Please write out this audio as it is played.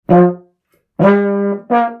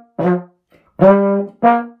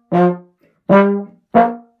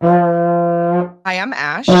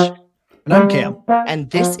Ash. And I'm Cam. And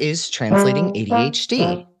this is Translating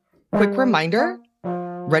ADHD. Quick reminder,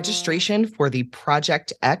 registration for the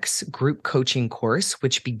Project X group coaching course,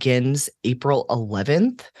 which begins April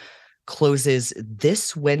 11th, closes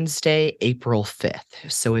this Wednesday, April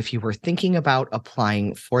 5th. So if you were thinking about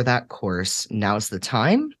applying for that course, now's the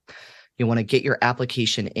time. You want to get your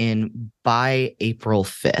application in by April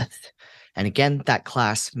 5th. And again, that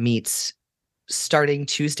class meets starting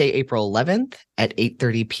Tuesday, April 11th at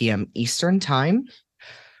 8:30 p.m. Eastern Time.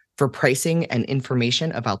 For pricing and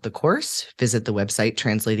information about the course, visit the website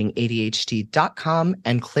translatingadhd.com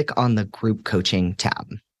and click on the group coaching tab.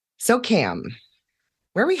 So Cam,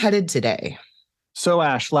 where are we headed today? So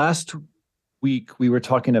Ash, last week we were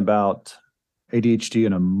talking about ADHD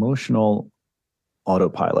and emotional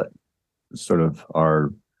autopilot, sort of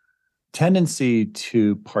our tendency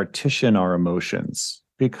to partition our emotions,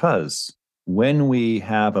 because when we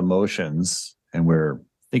have emotions and we're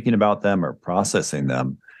thinking about them or processing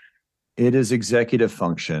them, it is executive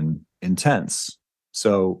function intense.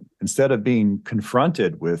 So instead of being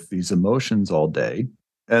confronted with these emotions all day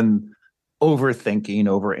and overthinking,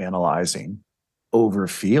 overanalyzing,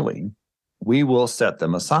 overfeeling, we will set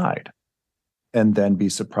them aside and then be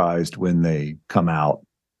surprised when they come out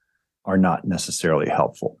are not necessarily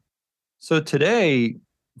helpful. So today,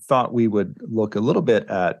 thought we would look a little bit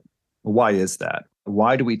at why is that?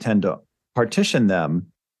 Why do we tend to partition them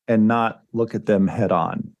and not look at them head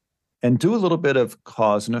on? And do a little bit of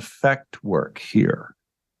cause and effect work here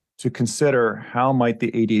to consider how might the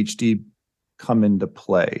ADHD come into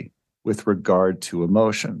play with regard to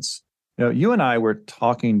emotions. You know, you and I were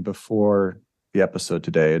talking before the episode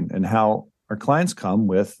today and how our clients come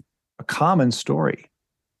with a common story.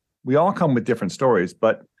 We all come with different stories,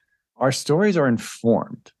 but our stories are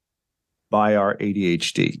informed by our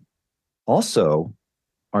ADHD. Also,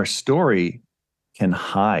 our story can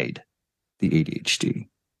hide the ADHD.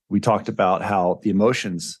 We talked about how the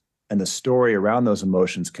emotions and the story around those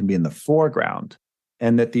emotions can be in the foreground,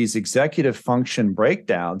 and that these executive function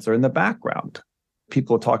breakdowns are in the background.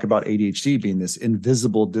 People talk about ADHD being this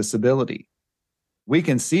invisible disability. We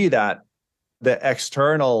can see that the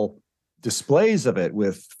external displays of it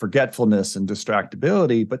with forgetfulness and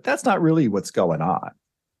distractibility, but that's not really what's going on.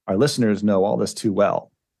 Our listeners know all this too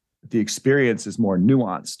well. The experience is more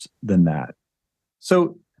nuanced than that.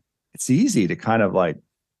 So it's easy to kind of like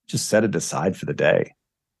just set it aside for the day.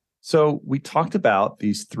 So we talked about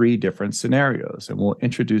these three different scenarios, and we'll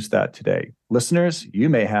introduce that today. Listeners, you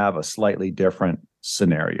may have a slightly different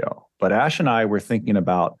scenario, but Ash and I were thinking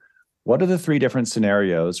about what are the three different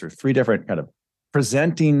scenarios or three different kind of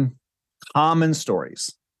presenting common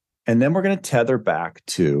stories. And then we're going to tether back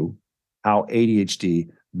to how ADHD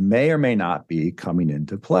may or may not be coming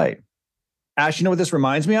into play. Ash, you know what this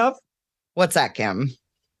reminds me of? What's that, Cam?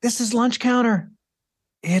 This is Lunch Counter.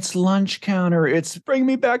 It's Lunch Counter. It's bringing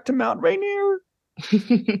me back to Mount Rainier.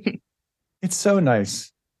 It's so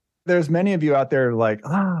nice. There's many of you out there like,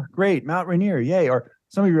 great, Mount Rainier, yay. Or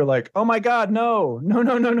some of you are like, oh my God, no,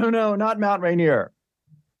 not Mount Rainier.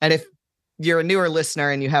 And if you're a newer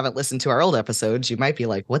listener and you haven't listened to our old episodes, you might be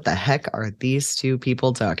like, what the heck are these two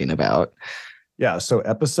people talking about? Yeah, so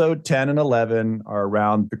episode 10 and 11 are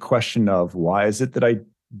around the question of why is it that I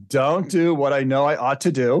don't do what I know I ought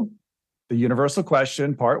to do? The universal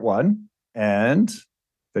question, part 1, and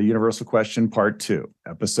the universal question, part 2.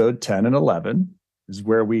 Episode 10 and 11 is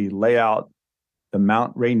where we lay out the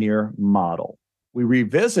Mount Rainier model. We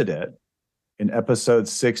revisit it in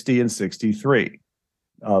episodes 60 and 63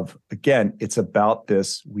 of, again, it's about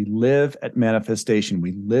this. We live at manifestation.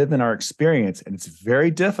 We live in our experience, and it's very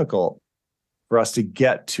difficult for us to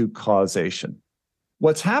get to causation.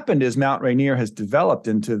 What's happened is Mount Rainier has developed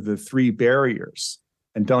into the three barriers.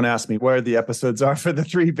 And don't ask me where the episodes are for the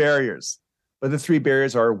three barriers. But the three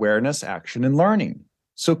barriers are awareness, action, and learning.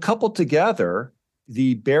 So coupled together,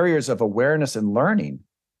 the barriers of awareness and learning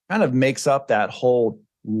kind of makes up that whole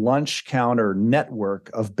Lunch Counter network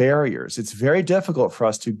of barriers. It's very difficult for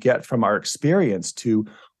us to get from our experience to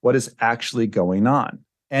what is actually going on.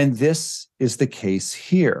 And this is the case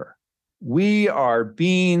here. We are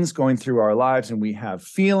beings going through our lives, and we have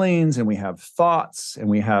feelings and we have thoughts and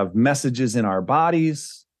we have messages in our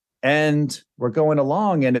bodies, and we're going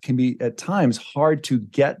along, and it can be at times hard to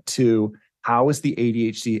get to how is the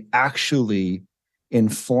ADHD actually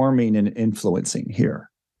informing and influencing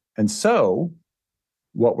here. And so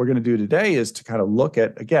what we're going to do today is to kind of look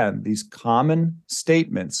at, again, these common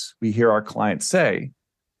statements we hear our clients say,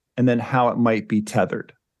 and then how it might be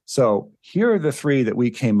tethered. So here are the three that we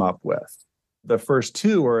came up with. The first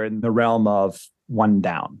two are in the realm of one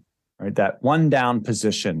down, right? That one down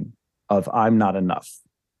position of I'm not enough.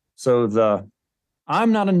 So the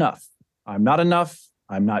I'm not enough. I'm not enough.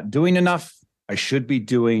 I'm not doing enough. I should be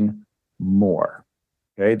doing more.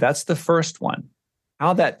 Okay, that's the first one.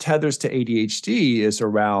 How that tethers to ADHD is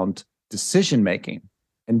around decision making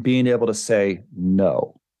and being able to say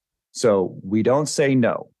no. So we don't say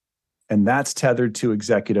no. And that's tethered to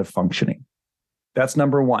executive functioning. That's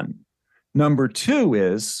number one. Number two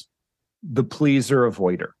is the pleaser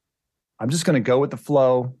avoider. I'm just going to go with the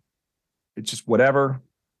flow. It's just whatever.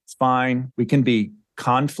 It's fine. We can be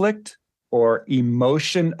conflict or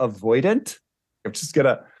emotion avoidant. We're just going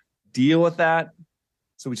to deal with that.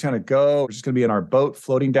 So we kind of go, we're just going to be in our boat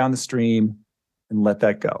floating down the stream and let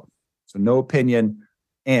that go. So no opinion.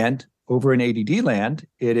 And over in ADD land,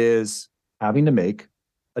 it is having to make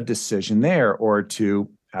a decision there or to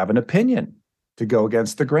have an opinion to go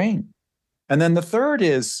against the grain. And then the third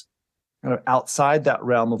is kind of outside that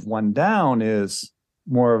realm of one down is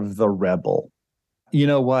more of the rebel. You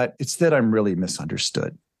know what? It's that I'm really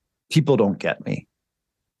misunderstood. People don't get me.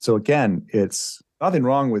 So again, it's nothing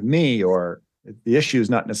wrong with me, or the issue is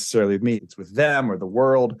not necessarily with me. It's with them or the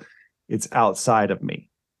world. It's outside of me.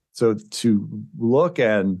 So to look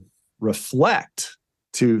and reflect,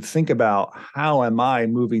 to think about how am I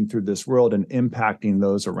moving through this world and impacting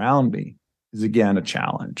those around me is again a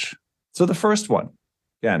challenge. So the first one,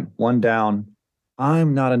 again, one down,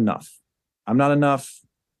 I'm not enough. I'm not enough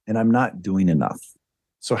and I'm not doing enough.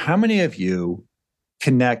 So how many of you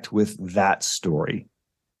connect with that story?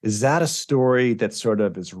 Is that a story that sort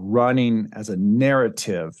of is running as a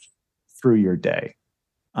narrative through your day?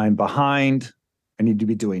 I'm behind. I need to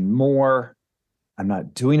be doing more. I'm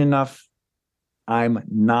not doing enough. I'm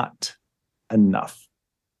not enough.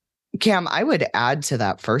 Cam, I would add to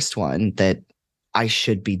that first one that I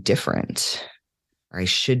should be different, or I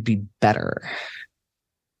should be better.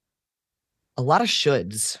 A lot of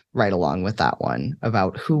shoulds right along with that one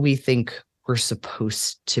about who we think we're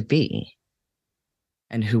supposed to be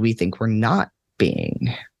and who we think we're not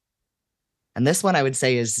being. And this one I would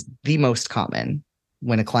say is the most common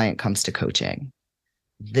when a client comes to coaching,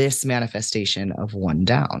 this manifestation of one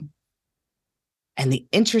down. And the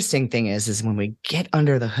interesting thing is when we get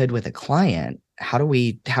under the hood with a client, how do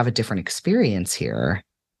we have a different experience here?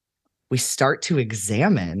 We start to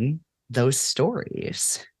examine those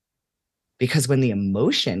stories. Because when the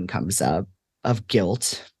emotion comes up of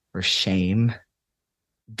guilt or shame,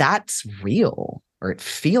 that's real, or it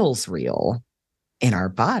feels real in our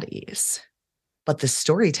bodies. But the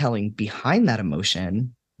storytelling behind that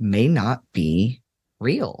emotion may not be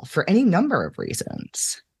real for any number of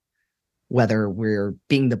reasons. Whether we're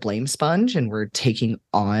being the blame sponge and we're taking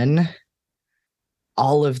on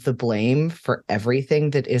all of the blame for everything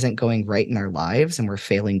that isn't going right in our lives and we're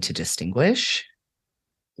failing to distinguish,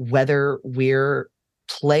 whether we're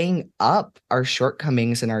playing up our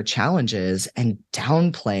shortcomings and our challenges and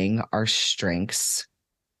downplaying our strengths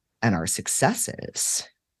and our successes.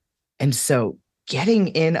 And so getting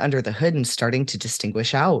in under the hood and starting to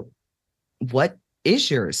distinguish out what is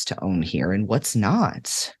yours to own here and what's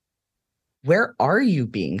not. Where are you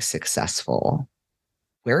being successful?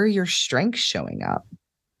 Where are your strengths showing up?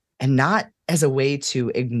 And not as a way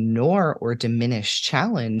to ignore or diminish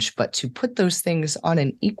challenge, but to put those things on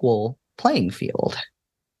an equal playing field,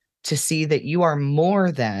 to see that you are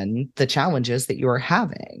more than the challenges that you are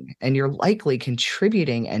having, and you're likely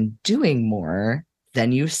contributing and doing more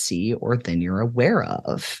than you see or than you're aware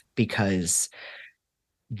of, because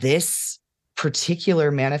this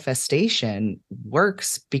particular manifestation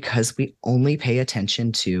works because we only pay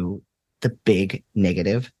attention to the big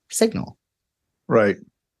negative signal. Right.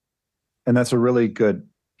 And that's a really good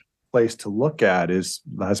place to look at is,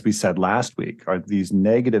 as we said last week, are these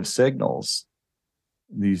negative signals,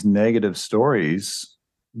 these negative stories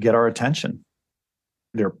get our attention.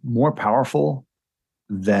 They're more powerful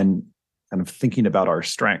than kind of thinking about our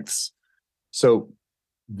strengths. So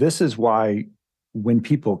this is why when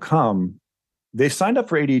people come, they've signed up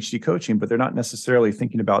for ADHD coaching, but they're not necessarily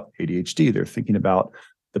thinking about ADHD. They're thinking about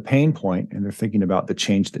the pain point and they're thinking about the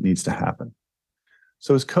change that needs to happen.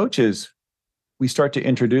 So as coaches, we start to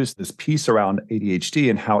introduce this piece around ADHD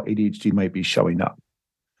and how ADHD might be showing up,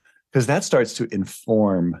 because that starts to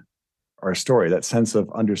inform our story, that sense of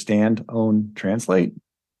understand, own, translate.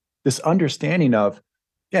 This understanding of,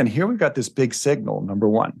 again, here we've got this big signal, number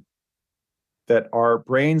one, that our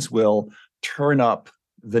brains will turn up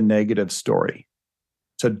the negative story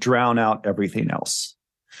to drown out everything else.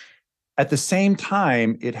 At the same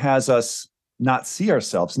time, it has us not see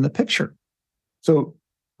ourselves in the picture. So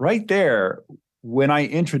right there, when I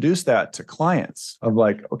introduce that to clients of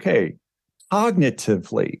like, okay,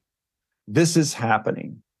 cognitively, this is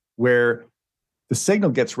happening where the signal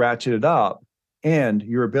gets ratcheted up and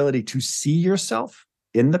your ability to see yourself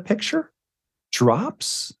in the picture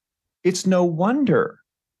drops. It's no wonder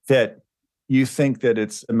that you think that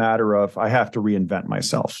it's a matter of, I have to reinvent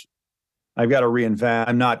myself. I've got to reinvent.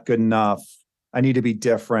 I'm not good enough. I need to be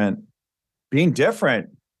different. Being different,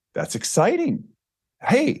 that's exciting.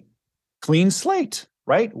 Hey, clean slate,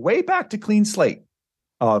 right? Way back to clean slate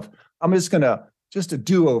of, I'm just going to just a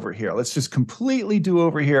do-over here. Let's just completely do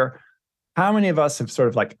over here. How many of us have sort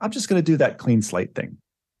of like, I'm just going to do that clean slate thing?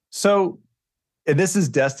 So, and this is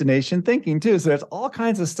destination thinking too. So there's all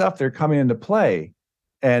kinds of stuff that are coming into play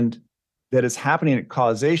and that is happening at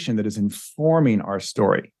causation that is informing our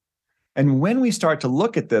story. And when we start to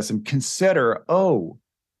look at this and consider, oh,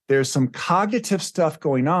 there's some cognitive stuff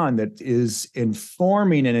going on that is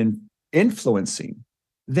informing and influencing,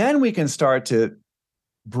 then we can start to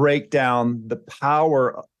break down the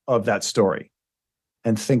power of that story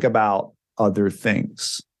and think about other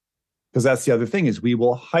things. Because that's the other thing is we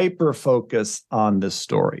will hyper focus on this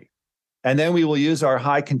story. And then we will use our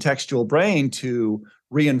high contextual brain to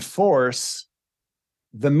reinforce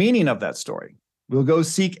the meaning of that story. We'll go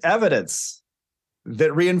seek evidence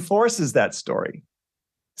that reinforces that story.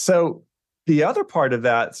 So the other part of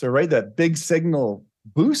that, so right, that big signal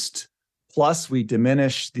boost, plus we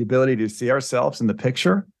diminish the ability to see ourselves in the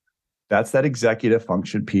picture, that's that executive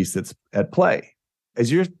function piece that's at play. As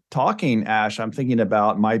you're talking, Ash, I'm thinking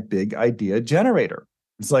about my big idea generator.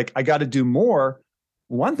 It's like, I got to do more.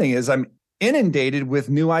 One thing is I'm inundated with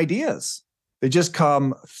new ideas. They just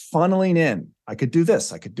come funneling in. I could do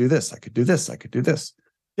this. I could do this. I could do this. I could do this.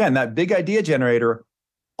 Yeah, and that big idea generator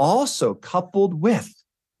also coupled with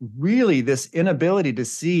really this inability to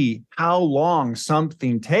see how long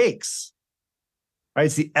something takes, right?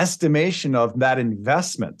 It's the estimation of that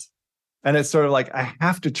investment. And it's sort of like, I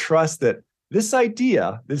have to trust that this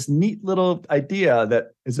idea, this neat little idea that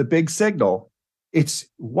is a big signal, it's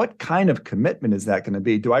what kind of commitment is that going to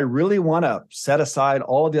be? Do I really want to set aside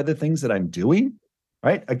all the other things that I'm doing?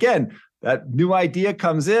 Right? Again, that new idea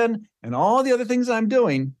comes in and all the other things I'm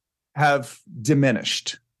doing have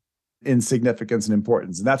diminished in significance and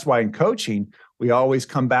importance. And that's why in coaching, we always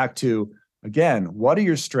come back to, again, what are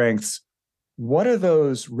your strengths? What are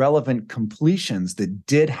those relevant completions that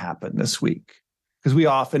did happen this week? Because we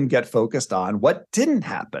often get focused on what didn't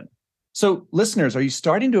happen. So listeners, are you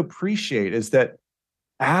starting to appreciate is that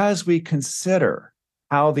as we consider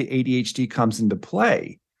how the ADHD comes into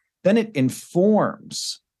play, then it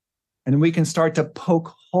informs and we can start to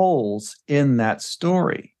poke holes in that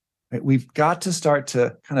story. Right? We've got to start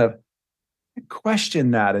to kind of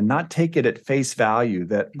question that and not take it at face value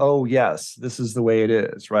that, oh, yes, this is the way it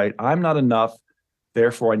is, right? I'm not enough,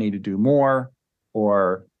 therefore I need to do more,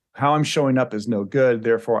 or how I'm showing up is no good,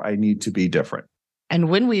 therefore I need to be different. And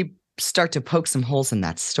when we start to poke some holes in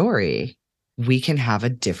that story, we can have a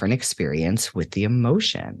different experience with the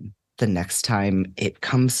emotion. The next time it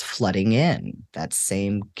comes flooding in, that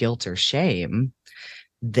same guilt or shame,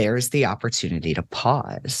 there's the opportunity to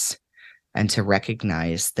pause and to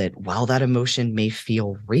recognize that while that emotion may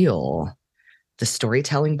feel real, the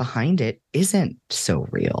storytelling behind it isn't so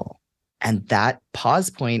real. And that pause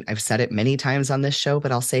point, I've said it many times on this show,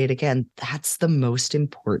 but I'll say it again, that's the most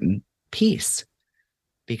important piece.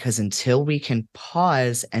 Because until we can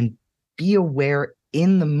pause and be aware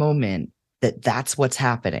in the moment that that's what's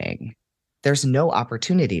happening, there's no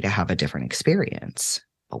opportunity to have a different experience.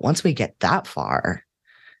 But once we get that far,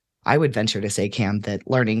 I would venture to say, Cam, that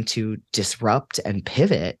learning to disrupt and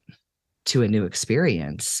pivot to a new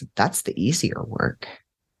experience, that's the easier work.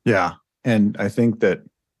 Yeah. And I think that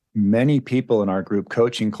many people in our group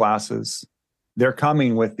coaching classes, they're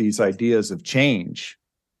coming with these ideas of change,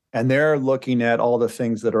 and they're looking at all the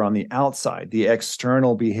things that are on the outside, the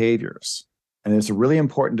external behaviors. And there's a really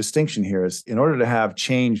important distinction here is in order to have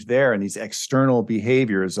change there and these external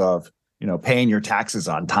behaviors of, paying your taxes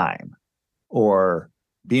on time or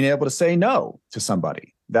being able to say no to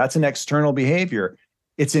somebody, that's an external behavior.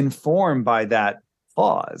 It's informed by that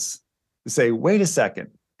pause to say, wait a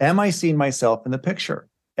second, am I seeing myself in the picture?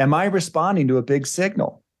 Am I responding to a big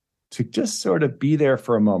signal? To just sort of be there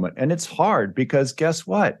for a moment. And it's hard because guess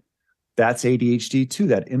what? That's ADHD too,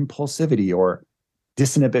 that impulsivity or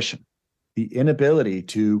disinhibition, the inability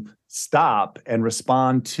to stop and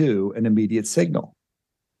respond to an immediate signal.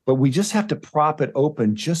 But we just have to prop it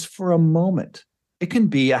open just for a moment. It can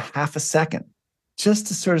be a half a second, just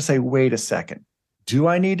to sort of say, wait a second, do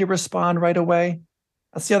I need to respond right away?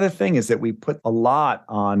 That's the other thing is that we put a lot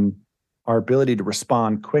on our ability to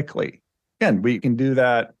respond quickly. Again, we can do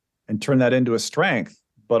that and turn that into a strength,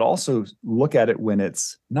 but also look at it when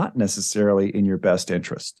it's not necessarily in your best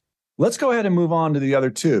interest. Let's go ahead and move on to the other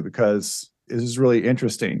two because this is really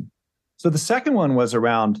interesting. So the second one was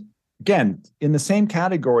around, again, in the same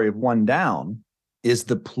category of one down, is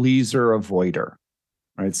the pleaser avoider.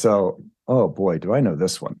 Right. So, oh boy, do I know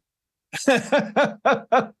this one.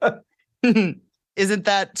 Isn't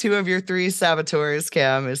that two of your three saboteurs,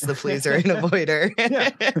 Cam, is the pleaser and avoider?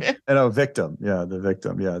 Yeah. And a victim. Yeah, the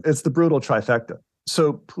victim. Yeah. It's the brutal trifecta.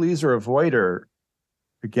 So pleaser avoider,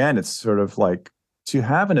 again, it's sort of like to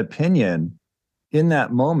have an opinion in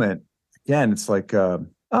that moment. Again, it's like, oh,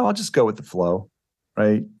 I'll just go with the flow,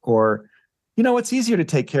 right? Or, it's easier to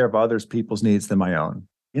take care of others people's needs than my own.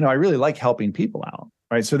 I really like helping people out,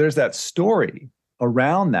 right? So there's that story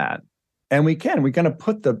around that. And we're going to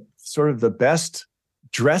put the sort of the best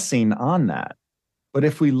dressing on that. But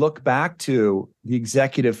if we look back to the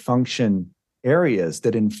executive function areas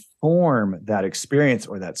that inform that experience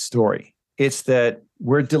or that story, it's that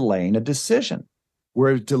we're delaying a decision.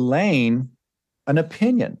 We're delaying an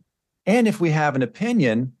opinion. And if we have an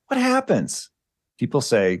opinion, what happens? People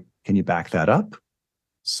say, can you back that up?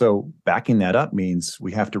 So backing that up means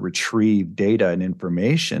we have to retrieve data and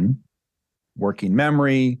information, working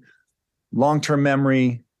memory, long-term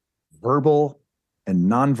memory, verbal and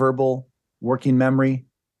nonverbal working memory,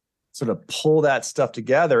 sort of pull that stuff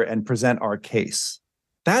together and present our case.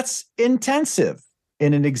 That's intensive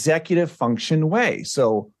in an executive function way.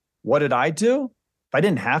 So what did I do? If I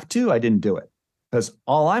didn't have to, I didn't do it. Because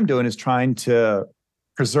all I'm doing is trying to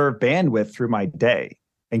preserve bandwidth through my day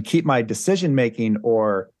and keep my decision-making,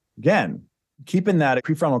 or again, keeping that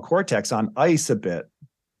prefrontal cortex on ice a bit.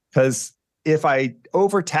 Because if I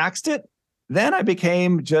overtaxed it, then I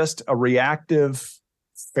became just a reactive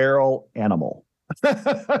feral animal. And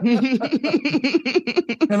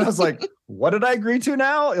I was like, what did I agree to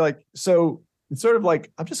now? So it's sort of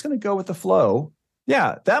like, I'm just going to go with the flow.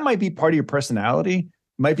 Yeah, that might be part of your personality,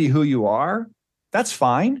 might be who you are. That's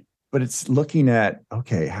fine. But it's looking at,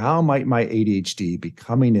 okay, how might my ADHD be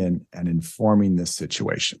coming in and informing this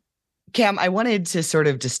situation? Cam, I wanted to sort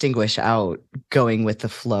of distinguish out going with the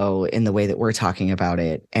flow in the way that we're talking about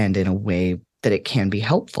it and in a way that it can be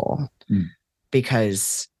helpful.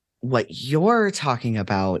 Because what you're talking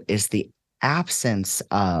about is the absence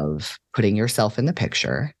of putting yourself in the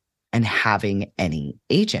picture and having any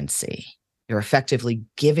agency. You're effectively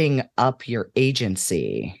giving up your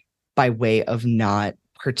agency by way of not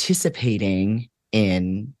participating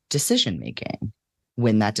in decision-making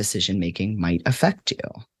when that decision-making might affect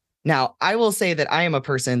you. Now, I will say that I am a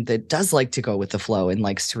person that does like to go with the flow and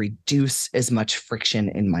likes to reduce as much friction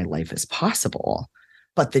in my life as possible.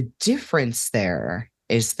 But the difference there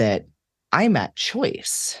is that I'm at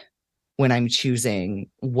choice when I'm choosing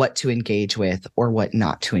what to engage with or what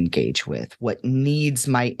not to engage with, what needs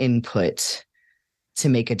my input to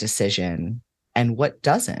make a decision and what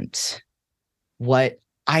doesn't, what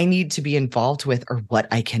I need to be involved with or what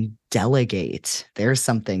I can delegate. There's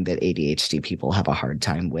something that ADHD people have a hard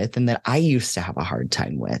time with and that I used to have a hard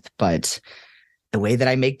time with. But the way that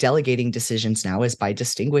I make delegating decisions now is by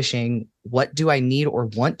distinguishing what do I need or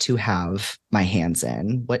want to have my hands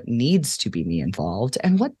in, what needs to be me involved,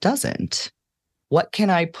 and what doesn't. What can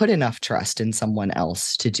I put enough trust in someone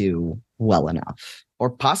else to do well enough, or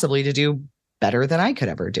possibly to do better than I could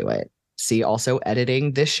ever do it? See also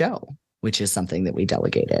editing this show, which is something that we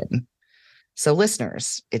delegated. So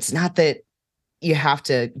listeners, it's not that you have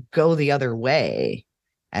to go the other way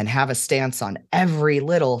and have a stance on every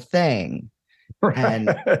little thing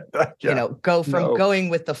and, go from going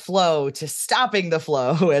with the flow to stopping the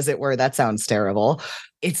flow, as it were. That sounds terrible.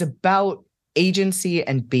 It's about agency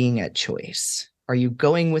and being at choice. Are you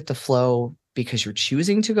going with the flow because you're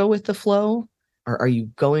choosing to go with the flow? Or are you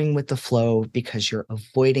going with the flow because you're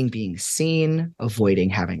avoiding being seen, avoiding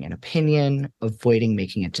having an opinion, avoiding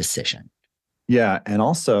making a decision? Yeah. And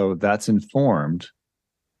also that's informed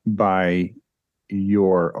by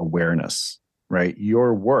your awareness, right?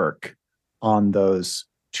 Your work on those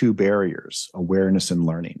two barriers, awareness and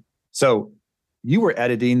learning. So you were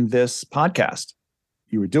editing this podcast.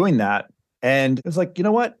 You were doing that. And it was like, you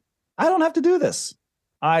know what? I don't have to do this.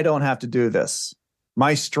 I don't have to do this.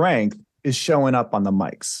 My strength is showing up on the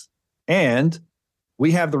mics. And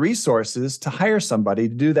we have the resources to hire somebody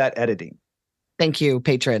to do that editing. Thank you,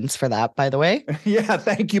 patrons, for that, by the way. Yeah,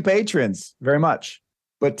 thank you, patrons, very much.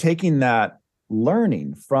 But taking that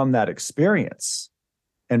learning from that experience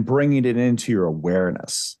and bringing it into your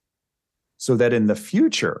awareness so that in the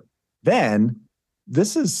future, then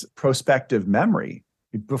this is prospective memory.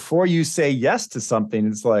 Before you say yes to something,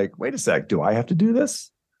 it's like, wait a sec, do I have to do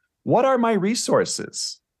this? What are my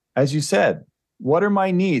resources? As you said, what are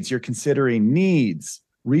my needs? You're considering needs,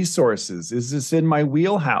 resources? Is this in my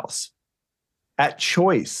wheelhouse? At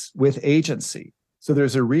choice with agency. So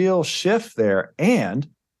there's a real shift there, and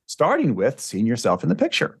starting with seeing yourself in the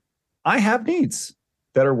picture. I have needs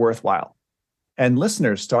that are worthwhile. And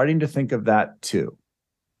listeners starting to think of that too.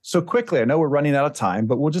 So quickly, I know we're running out of time,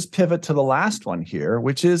 but we'll just pivot to the last one here,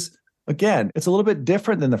 which is, again, it's a little bit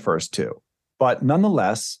different than the first two, but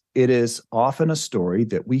nonetheless, it is often a story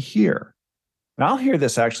that we hear. And I'll hear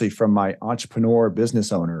this actually from my entrepreneur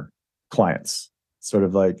business owner clients, sort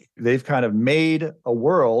of like they've kind of made a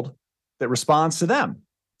world that responds to them.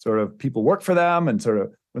 Sort of people work for them, and sort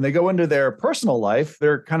of when they go into their personal life,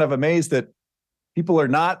 they're kind of amazed that people are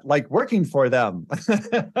not like working for them,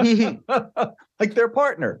 like their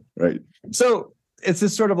partner, right? So it's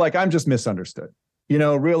this sort of like, I'm just misunderstood.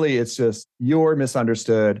 Really, it's just you're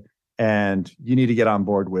misunderstood and you need to get on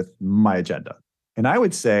board with my agenda. And I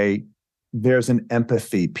would say there's an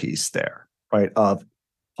empathy piece there, right? Of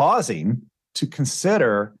pausing to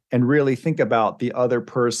consider and really think about the other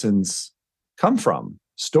person's come from,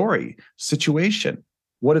 story, situation.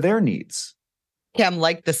 What are their needs? Yeah, I'm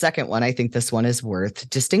like the second one. I think this one is worth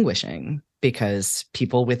distinguishing because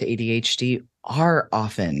people with ADHD are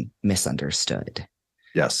often misunderstood.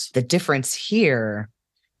 Yes. The difference here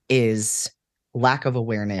is lack of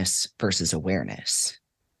awareness versus awareness.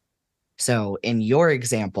 So in your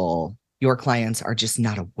example, your clients are just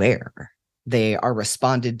not aware. They are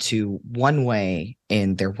responded to one way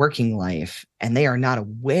in their working life, and they are not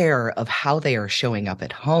aware of how they are showing up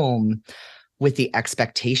at home with the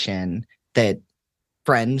expectation that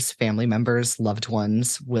friends, family members, loved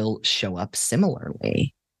ones will show up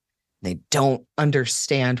similarly. They don't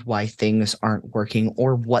understand why things aren't working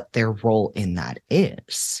or what their role in that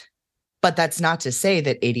is. But that's not to say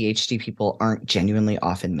that ADHD people aren't genuinely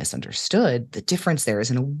often misunderstood. The difference there is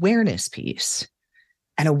an awareness piece.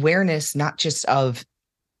 An awareness not just of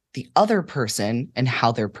the other person and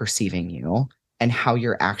how they're perceiving you and how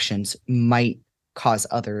your actions might cause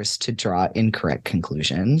others to draw incorrect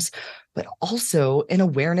conclusions, but also an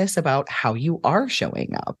awareness about how you are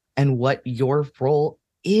showing up and what your role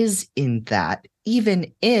is in that,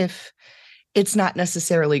 even if it's not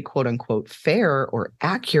necessarily quote unquote fair or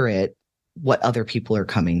accurate what other people are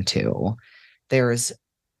coming to. There's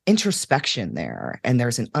introspection there, and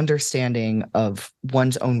there's an understanding of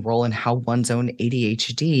one's own role and how one's own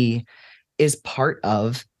ADHD is part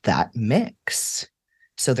of that mix.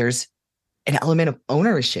 So there's an element of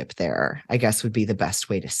ownership there, I guess would be the best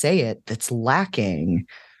way to say it, that's lacking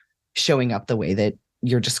showing up the way that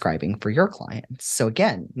you're describing for your clients. So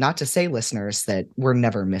again, not to say, listeners, that we're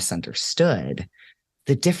never misunderstood.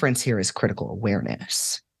 The difference here is critical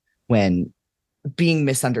awareness. When being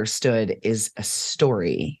misunderstood is a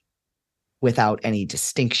story without any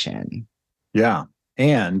distinction. Yeah.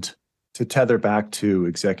 And to tether back to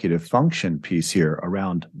executive function piece here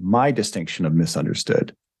around my distinction of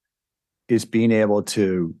misunderstood is being able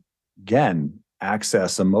to, again,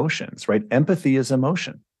 access emotions, right? Empathy is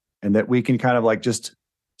emotion, and that we can kind of like just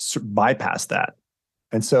bypass that.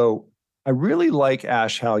 And so I really like,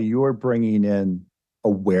 Ash, how you're bringing in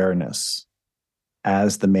awareness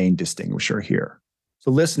as the main distinguisher here.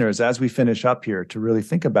 So listeners, as we finish up here, to really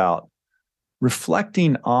think about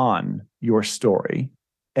reflecting on your story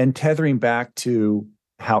and tethering back to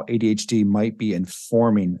how ADHD might be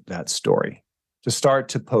informing that story, to start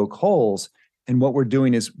to poke holes. And what we're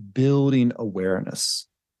doing is building awareness.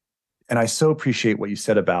 And I so appreciate what you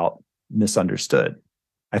said about misunderstood.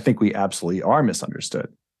 I think we absolutely are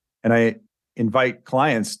misunderstood. And I invite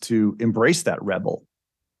clients to embrace that rebel,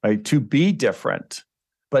 right? To be different,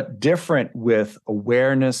 but different with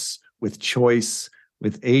awareness, with choice,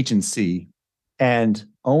 with agency, and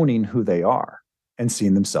owning who they are and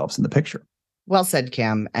seeing themselves in the picture. Well said,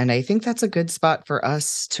 Cam. And I think that's a good spot for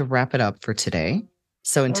us to wrap it up for today.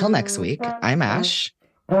 So until next week, I'm Ash.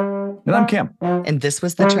 And I'm Cam. And this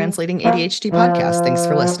was the Translating ADHD podcast. Thanks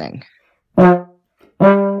for listening.